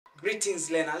Greetings,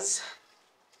 learners.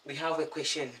 We have a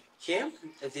question here.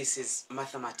 This is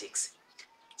mathematics.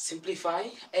 Simplify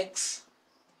x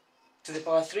to the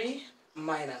power 3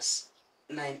 minus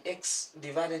 9x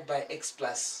divided by x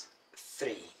plus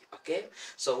 3. Okay,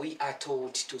 so we are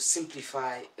told to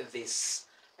simplify this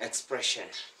expression.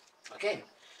 Okay,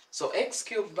 so x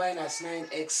cubed minus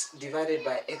 9x divided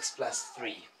by x plus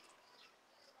 3.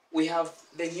 We have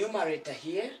the numerator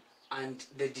here and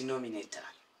the denominator.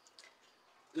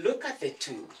 Look at the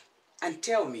two and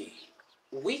tell me,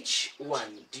 which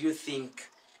one do you think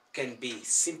can be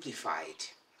simplified?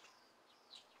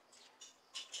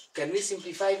 Can we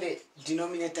simplify the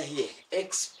denominator here,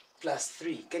 x plus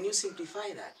 3? Can you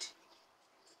simplify that?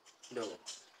 No.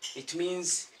 It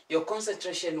means your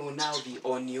concentration will now be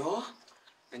on your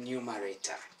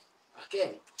numerator.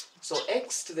 Okay, so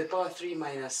x to the power 3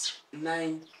 minus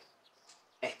 9x.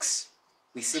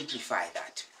 We simplify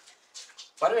that.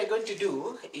 What we're going to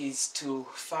do is to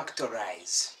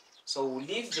factorize. So we'll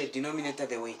leave the denominator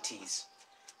the way it is.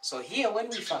 So here when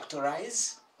we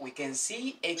factorize, we can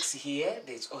see x here,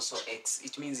 there's also x.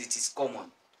 It means it is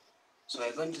common. So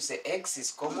we're going to say x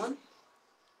is common.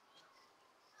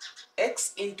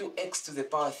 X into x to the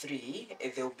power 3,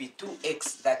 there will be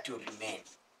 2x that will remain.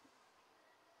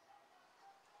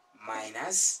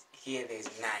 Minus, here there's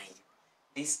 9.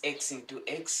 This x into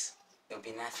x, there will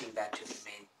be nothing that will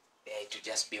remain. There it will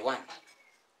just be 1.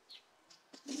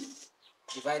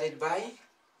 Divided by,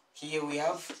 here we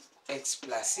have x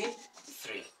plus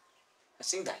 3. You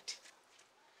see that?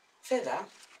 Further,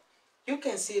 you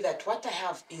can see that what I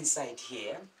have inside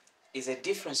here is a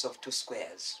difference of two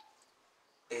squares.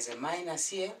 There's a minus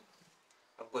here.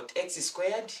 I've got x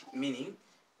squared, meaning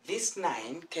this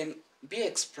 9 can be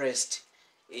expressed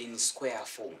in square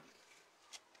form.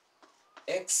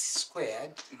 X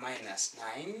squared minus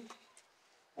 9.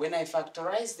 When I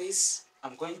factorize this,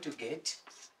 I'm going to get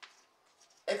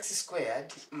x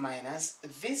squared minus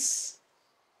this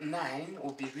 9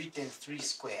 will be written 3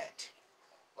 squared.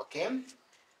 Okay?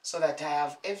 So that I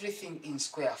have everything in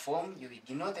square form. You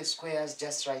ignore the squares,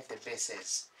 just write the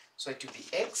bases. So it will be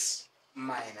x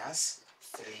minus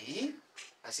 3.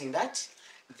 I think that.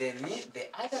 Then the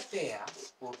other pair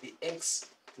will be x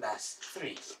plus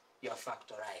 3. You are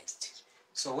factorized.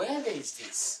 So where there is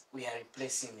this, we are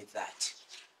replacing with that.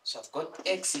 So I've got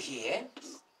x here.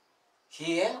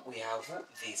 Here we have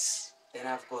this. Then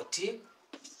I've got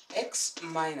x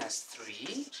minus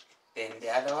 3. Then the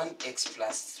other one, x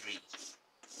plus 3.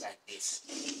 Like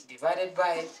this. Divided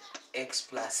by x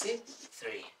plus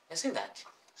 3. You see that?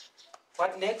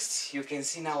 What next? You can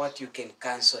see now what you can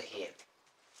cancel here.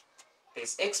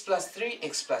 There's x plus 3,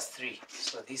 x plus 3.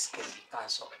 So this can be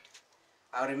cancelled.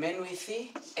 I'll remain with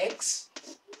x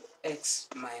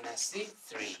minus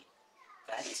 3.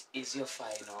 That is your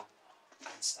final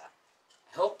answer.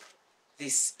 I hope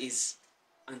this is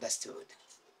understood.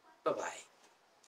 Bye-bye.